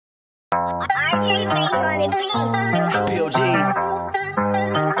RJ Bass on the beat. PopOutJay,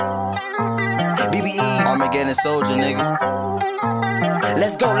 BBE, Armageddon Soldier, nigga.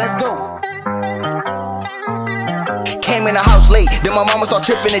 Let's go, let's go. Came in the house late, then my mama start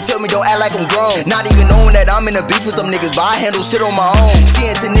tripping and tell me don't act like I'm grown. Not even knowing that I'm in a beef with some niggas, but I handle shit on my own.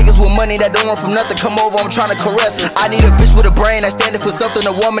 Seeing some niggas with money that don't want from nothing come over, I'm trying to caress her. I need a bitch with a brain that's standing for something,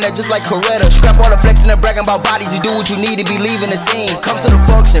 a woman that just like Coretta. Scrap all the flexing and bragging about bodies, you do what you need to be leaving the scene. Come to the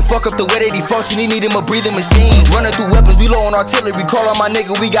function, fuck up the way that he function, he need him a breathing machine. Running through weapons, we low on artillery, call on my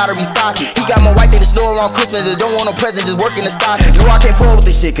nigga, we gotta restock it. He got my white thing to snow around Christmas, and don't want no present, just working the stock. No, I can't fall with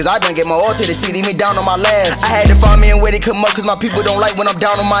this shit, cause I done get my all to this shit, leave me down on my last. I had to find me a way to come up, cause my people don't like when I'm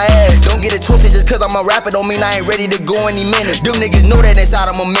down on my ass. Don't get it twisted, just cause I'm a rapper don't mean I ain't ready to go any minute. Them niggas know that inside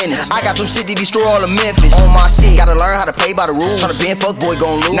I'm a menace. I got some shit to destroy all of Memphis. On my shit, gotta learn how to play by the rules. Tryna be a fuck boy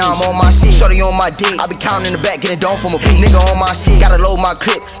gon' lose. Now I'm on my shit, shorty on my dick. I be counting in the back, getting dome from a beat. Nigga on my shit, gotta load my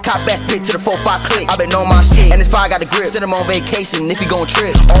clip. Cop back spit to the 4-5 click. I been on my shit, and this fire got the grip. Send him on vacation if he gon'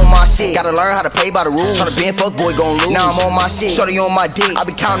 trip. On my shit, gotta learn how to play by the rules. Tryna be a fuck boy gon' lose. Now I'm on my shit, shorty on my dick. I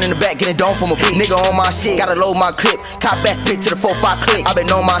be counting in the back, getting dome from a beat. Nigga on my shit, gotta load my clip. Cop back spit to the 4-5 click. I been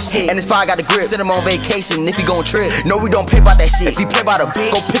on my shit, and this fire got the grip. Send him on vacation if he gon' trip. No, we don't play about that shit. If he play by the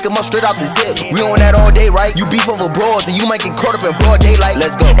bitch, go pick him up straight out the zip. We on that all day, right? You beef over bros, and you might get caught up in broad daylight.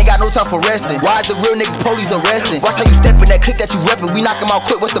 Let's go. Ain't got no time for resting. Why is the real niggas police arresting? Watch how you step in that click that you reppin'. We knock him out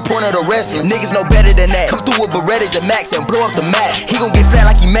quick, what's the point of the wrestling? Niggas know better than that. Come through with Berettas and Max and blow up the mat. He gon' get flat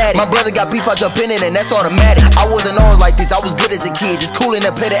like he mad. My brother got beef, I jump in it, and that's automatic. I wasn't always like this, I was good as a kid, just cool in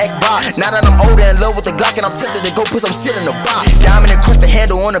and play the Xbox. Now that I'm older and in love with the Glock, and I'm tempted to go put some shit in the box. Diamond and crushed the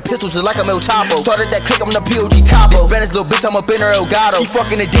handle on the pistol just like I'm El Chapo. Started that click, I'm the POG Capo. Spanish little bitch, I'm up in her El Gato. She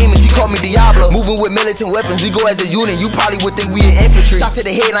fucking the demon, she call me Diablo. Moving with militant weapons, we go as a unit. You probably would think we in infantry. Shot to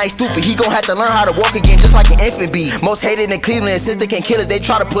the head, I ain't stupid. He gon' have to learn how to walk again, just like an infant bee. Most hated in Cleveland, since they can't kill us, they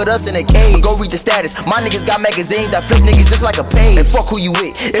try to put us in a cage. Go read the status. My niggas got magazines that flip niggas just like a page. And fuck who you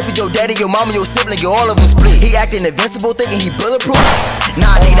with. If it's your daddy, your mama, your sibling, all of them split. He acting invincible, thinking he bulletproof.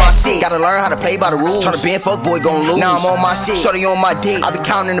 Nah, nigga, that shit. Gotta learn how to play by the rules. Tryna be a fuck boy, gon' lose. Now I'm on my shit, shorty on my dick. I be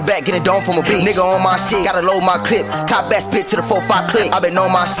counting in the back, getting dome from a beat. Nigga on my shit, gotta load my clip. Cop back spit to the 4-5 click. I been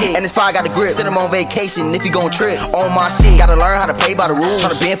on my shit, and this fire got the grip. Send him on vacation if he gon' trip. On my shit, gotta learn how to play by the rules.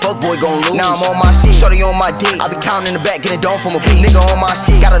 Tryna be a fuck boy, gon' lose. Now I'm on my shit, shorty on my dick. I be counting in the back, getting dome from a beat. Nigga on my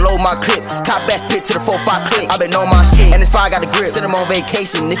shit, gotta load my clip. Cop back spit to the 4-5 click. I been on my shit, and this fire got the grip. Send him on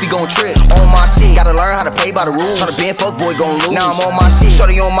vacation if he gon' trip. On my shit, gotta learn how to play by the rules. Tryna be a fuck boy, gon' lose. Now I'm on my shit,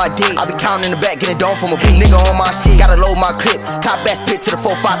 shorty on my dick. I be counting in the back, getting dome from a beat. Nigga on my shit, gotta load my clip. Cop back spit to the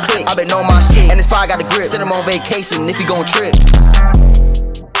 4-5 click. I been on my shit, and this fire got the grip. Send him on vacation if he gon' trip.